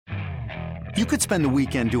You could spend the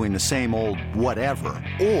weekend doing the same old whatever,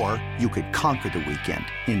 or you could conquer the weekend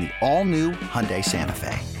in the all-new Hyundai Santa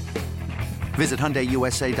Fe. Visit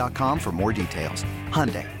HyundaiUSA.com for more details.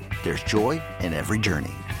 Hyundai, there's joy in every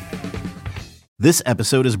journey. This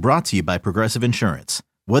episode is brought to you by Progressive Insurance.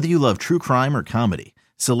 Whether you love true crime or comedy,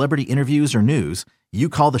 celebrity interviews or news, you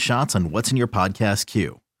call the shots on what's in your podcast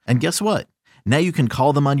queue. And guess what? Now you can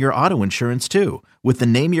call them on your auto insurance too with the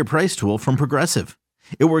Name Your Price tool from Progressive.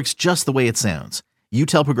 It works just the way it sounds. You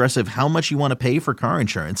tell Progressive how much you want to pay for car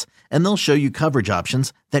insurance, and they'll show you coverage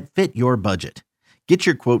options that fit your budget. Get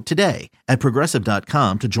your quote today at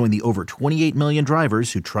Progressive.com to join the over 28 million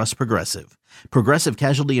drivers who trust Progressive. Progressive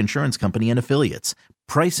Casualty Insurance Company and Affiliates.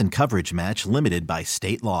 Price and coverage match limited by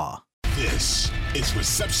state law. This is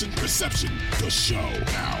Reception Perception, the show.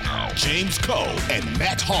 Now, James Koh and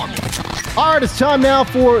Matt Harmon. All right, it's time now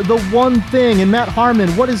for the one thing. And Matt Harmon,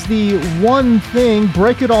 what is the one thing?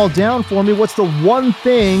 Break it all down for me. What's the one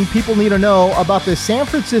thing people need to know about the San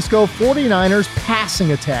Francisco 49ers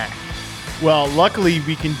passing attack? Well, luckily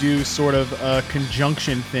we can do sort of a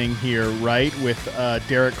conjunction thing here, right? With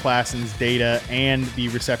Derek Klassen's data and the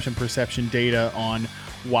reception perception data on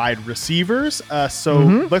wide receivers.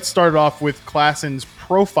 Let's start off with Klassen's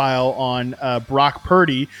profile on Brock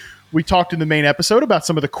Purdy. We talked in the main episode about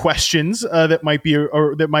some of the questions that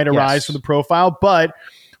might arise from the profile, but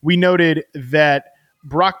we noted that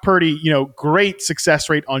Brock Purdy, great success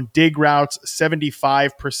rate on dig routes,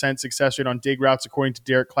 75% success rate on dig routes, according to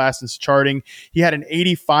Derek Klassen's charting. He had an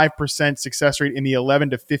 85% success rate in the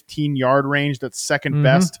 11 to 15 yard range. That's second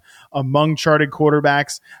best among charted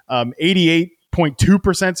quarterbacks.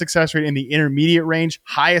 88.2% success rate in the intermediate range,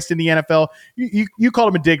 highest in the NFL. You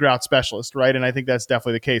called him a dig route specialist, right? And I think that's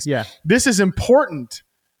definitely the case. Yeah. This is important.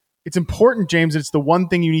 It's important, James. It's the one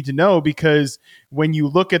thing you need to know, because when you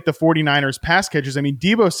look at the 49ers pass catchers, I mean,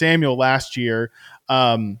 Deebo Samuel last year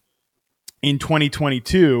in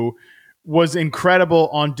 2022 was incredible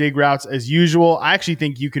on dig routes as usual. I actually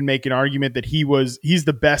think you can make an argument that he's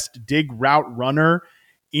the best dig route runner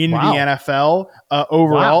in the NFL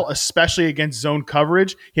overall, especially against zone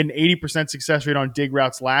coverage. He had an 80% success rate on dig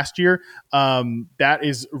routes last year. That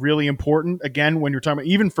is really important. Again, when you're talking about,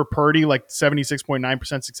 even for Purdy, like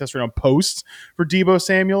 76.9% success rate on posts for Deebo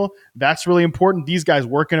Samuel, that's really important. These guys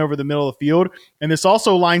working over the middle of the field. And this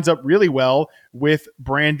also lines up really well with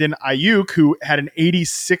Brandon Ayuk, who had an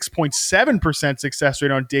 86.7% success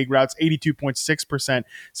rate on dig routes, 82.6%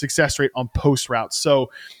 success rate on post routes. So,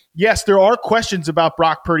 yes, there are questions about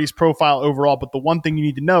Brock Purdy's profile overall, but the one thing you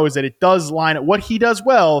need to know is that it does line up. What he does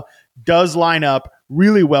well does line up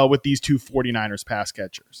really well with these two 49ers pass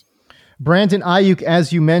catchers. Brandon Ayuk,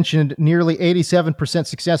 as you mentioned, nearly 87%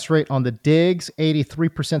 success rate on the digs,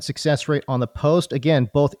 83% success rate on the post. Again,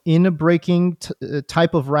 both in a breaking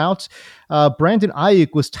type of routes. Brandon Ayuk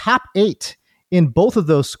was top 8 in both of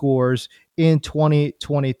those scores in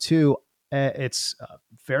 2022. It's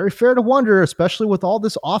very fair to wonder, especially with all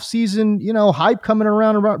this offseason, hype coming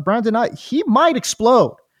around Brandon Ayuk. He might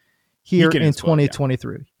explode here in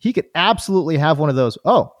 2023. Yeah. He could absolutely have one of those.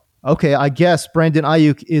 Oh, okay. I guess Brandon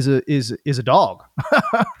Ayuk is a dog.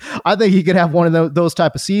 I think he could have one of those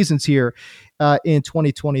type of seasons here in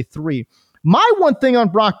 2023. My one thing on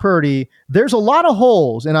Brock Purdy, there's a lot of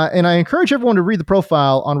holes, and I encourage everyone to read the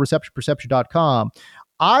profile on receptionperception.com.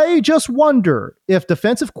 I just wonder if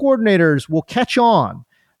defensive coordinators will catch on,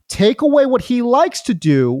 take away what he likes to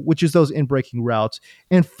do, which is those in-breaking routes,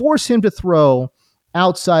 and force him to throw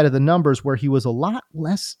outside of the numbers where he was a lot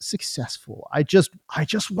less successful. I just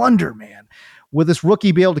wonder, man, will this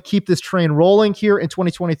rookie be able to keep this train rolling here in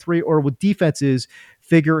 2023, or will defenses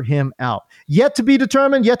figure him out? Yet to be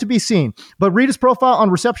determined, yet to be seen. But read his profile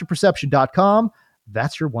on receptionperception.com.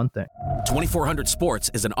 That's your one thing. 2400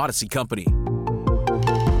 Sports is an Odyssey company.